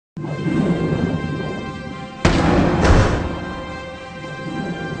I'm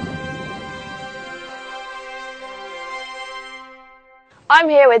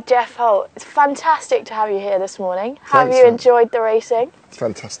here with Geoff Holt. It's fantastic to have you here this morning. Have Thanks, you enjoyed the racing? It's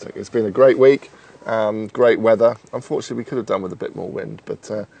fantastic. It's been a great week, great weather. Unfortunately, we could have done with a bit more wind, but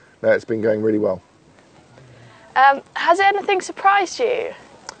no, it's been going really well. Has anything surprised you?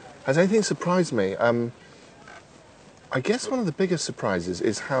 Has anything surprised me? I guess one of the biggest surprises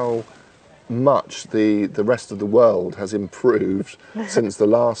is how much the rest of the world has improved since the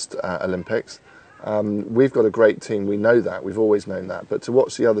last Olympics. We've got a great team, we know that, we've always known that, but to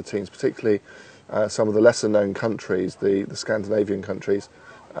watch the other teams, particularly some of the lesser known countries, the Scandinavian countries,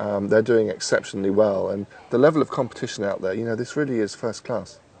 they're doing exceptionally well, and the level of competition out there, you know, this really is first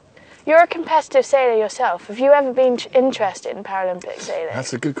class. You're a competitive sailor yourself. Have you ever been interested in Paralympic sailing?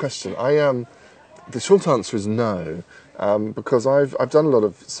 That's a good question. The short answer is no, because I've done a lot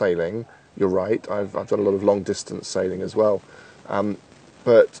of sailing, you're right, I've done a lot of long distance sailing as well,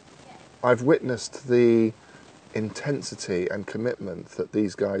 but I've witnessed the intensity and commitment that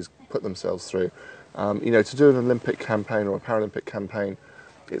these guys put themselves through. You know, to do an Olympic campaign or a Paralympic campaign,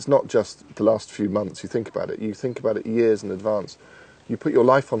 it's not just the last few months you think about it. You think about it years in advance. You put your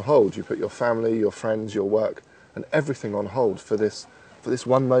life on hold. You put your family, your friends, your work, and everything on hold for this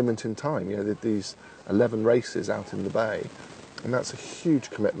one moment in time. You know, these 11 races out in the bay, and that's a huge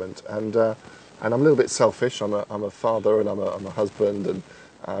commitment. And I'm a little bit selfish. I'm a father and I'm a husband, and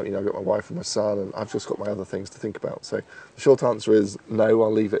you know, I've got my wife and my son, and I've just got my other things to think about. So the short answer is no.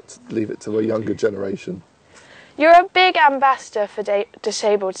 I'll leave it to a younger generation. You're a big ambassador for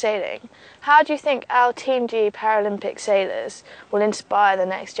disabled sailing. How do you think our Team D Paralympic sailors will inspire the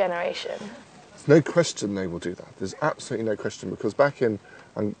next generation? There's no question they will do that. There's absolutely no question, because back in,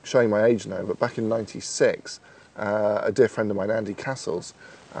 I'm showing my age now, but back in '96, a dear friend of mine, Andy Castles,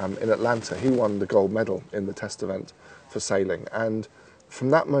 in Atlanta, he won the gold medal in the test event for sailing, and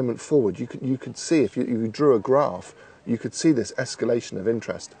from that moment forward, you could see, if you drew a graph, you could see this escalation of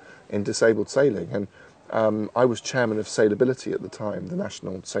interest in disabled sailing. And I was chairman of Sailability at the time, the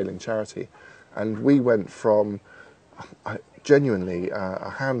national sailing charity, and we went from genuinely a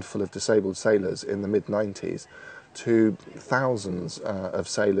handful of disabled sailors in the mid-90s to thousands of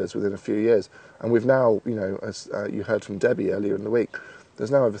sailors within a few years. And we've now, you know, as you heard from Debbie earlier in the week, there's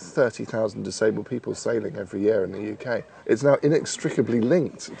now over 30,000 disabled people sailing every year in the UK. It's now inextricably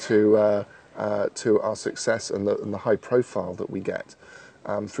linked to our success and the high profile that we get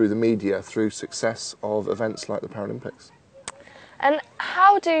through the media, through success of events like the Paralympics. And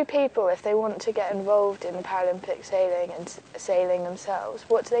how do people, if they want to get involved in Paralympic sailing and sailing themselves,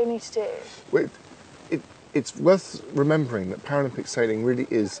 what do they need to do? Well, it's worth remembering that Paralympic sailing really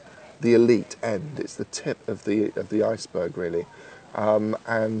is the elite end. It's the tip of the iceberg, really.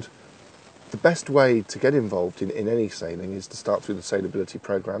 And the best way to get involved in any sailing is to start through the sailability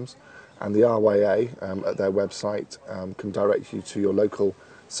programs, and the RYA at their website can direct you to your local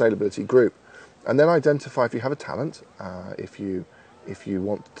sailability group, and then identify if you have a talent, if you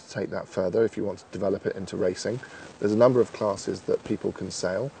want to take that further, if you want to develop it into racing. There's a number of classes that people can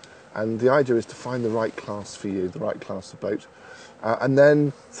sail, and the idea is to find the right class for you, the right class of boat, and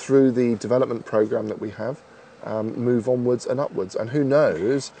then through the development program that we have, move onwards and upwards. And who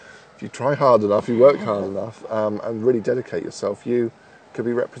knows, if you try hard enough, you work hard enough, and really dedicate yourself, you could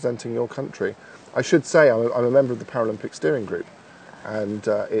be representing your country. I should say I'm a member of the Paralympic steering group, and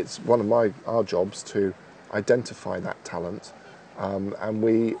it's one of our jobs to identify that talent,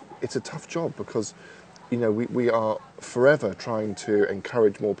 and it's a tough job, because you know we are forever trying to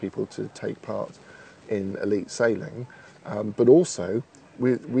encourage more people to take part in elite sailing, but also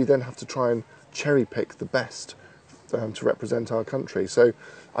we then have to try and cherry pick the best to represent our country. So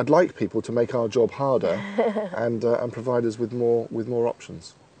I'd like people to make our job harder and provide us with more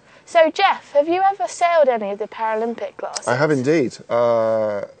options. So Geoff, have you ever sailed any of the Paralympic classes? I have indeed.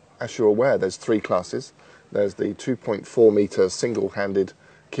 As you're aware, there's 3 classes. There's the 2.4 metre single-handed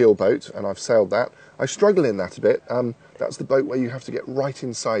keel boat, and I've sailed that. I struggle in that a bit. That's the boat where you have to get right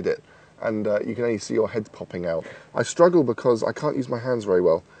inside it, and you can only see your head popping out. I struggle because I can't use my hands very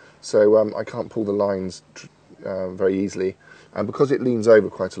well, so I can't pull the lines very easily, and because it leans over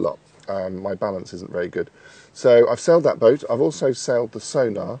quite a lot, my balance isn't very good. So I've sailed that boat. I've also sailed the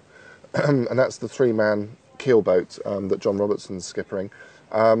Sonar, and that's the 3-man keel boat that John Robertson's skippering.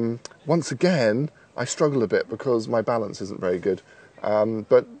 Once again, I struggle a bit because my balance isn't very good.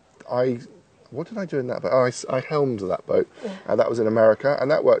 But what did I do in that boat? Oh, I helmed that boat. That was in America, and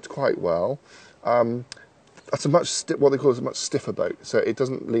that worked quite well. That's what they call a much stiffer boat, so it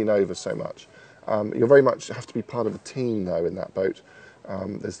doesn't lean over so much. You very much have to be part of a team, though, in that boat.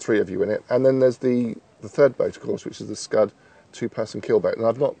 There's 3 of you in it, and then there's the third boat, of course, which is the Scud 2-person keelboat. And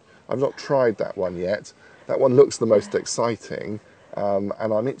I've not tried that one yet. That one looks the most exciting, and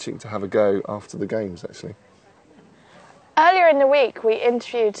I'm itching to have a go after the games, actually. Earlier in the week, we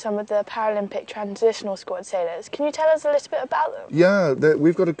interviewed some of the Paralympic transitional squad sailors. Can you tell us a little bit about them? Yeah,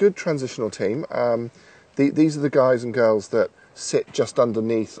 we've got a good transitional team. These are the guys and girls that sit just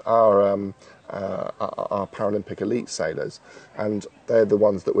underneath our Paralympic elite sailors, and they're the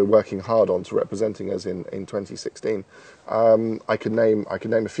ones that we're working hard on to representing us in 2016. I could name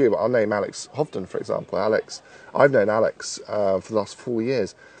a few, but I'll name Alex Hovden, for example. I've known Alex for the last 4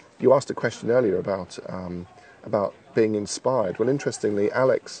 years. You asked a question earlier about being inspired. Well, interestingly,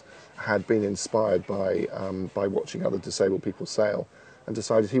 Alex had been inspired by watching other disabled people sail, and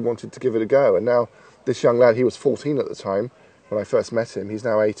decided he wanted to give it a go. And now this young lad, he was 14 at the time when I first met him. He's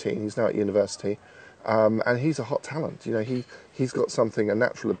now 18. He's now at university, and he's a hot talent. You know, he's got something, a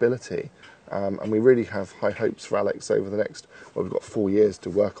natural ability, and we really have high hopes for Alex over the next. Well, we've got 4 years to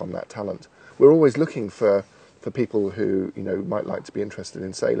work on that talent. We're always looking for people who might like to be interested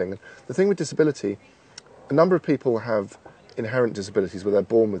in sailing. And the thing with disability, a number of people have inherent disabilities where they're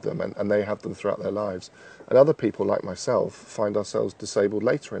born with them and they have them throughout their lives. And other people, like myself, find ourselves disabled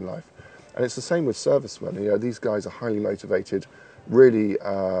later in life. And it's the same with servicemen. These guys are highly motivated, really,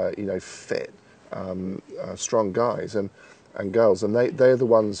 fit, strong guys and girls. And they're the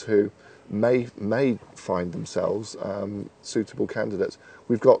ones who may find themselves suitable candidates.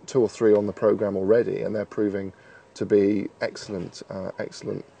 We've got 2 or 3 on the programme already, and they're proving to be excellent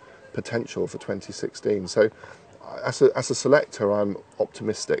potential for 2016. So as a selector, I'm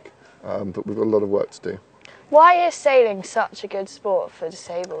optimistic, but we've got a lot of work to do. Why is sailing such a good sport for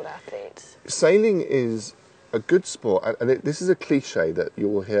disabled athletes? Sailing is a good sport, and this is a cliche that you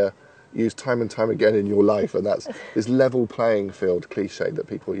will hear used time and time again in your life, and that's this level playing field cliche that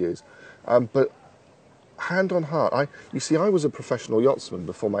people use. But hand on heart, I was a professional yachtsman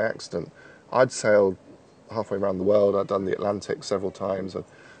before my accident. I'd sailed halfway around the world. I'd done the Atlantic several times,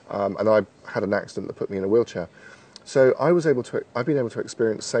 and I had an accident that put me in a wheelchair. So I've been able to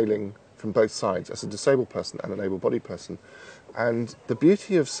experience sailing from both sides, as a disabled person and an able-bodied person. And the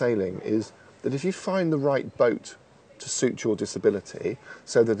beauty of sailing is that if you find the right boat to suit your disability,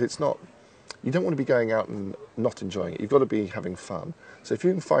 so that you don't want to be going out and not enjoying it. You've got to be having fun. So if you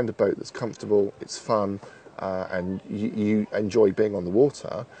can find a boat that's comfortable, it's fun, and you enjoy being on the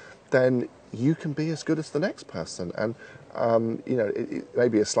water, then you can be as good as the next person. And it may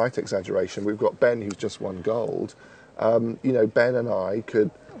be a slight exaggeration. We've got Ben, who's just won gold. Ben and I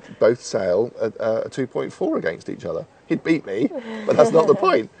could both sail a 2.4 against each other. He'd beat me, but that's not the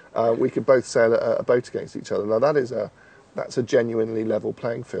point. We could both sail a boat against each other. Now that's a genuinely level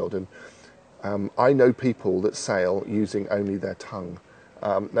playing field. And I know people that sail using only their tongue.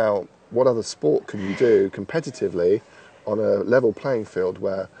 Now, what other sport can you do competitively on a level playing field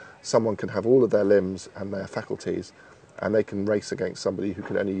where someone can have all of their limbs and their faculties, and they can race against somebody who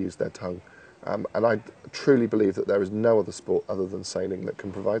can only use their tongue? And I truly believe that there is no other sport other than sailing that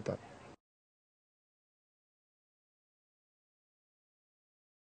can provide that.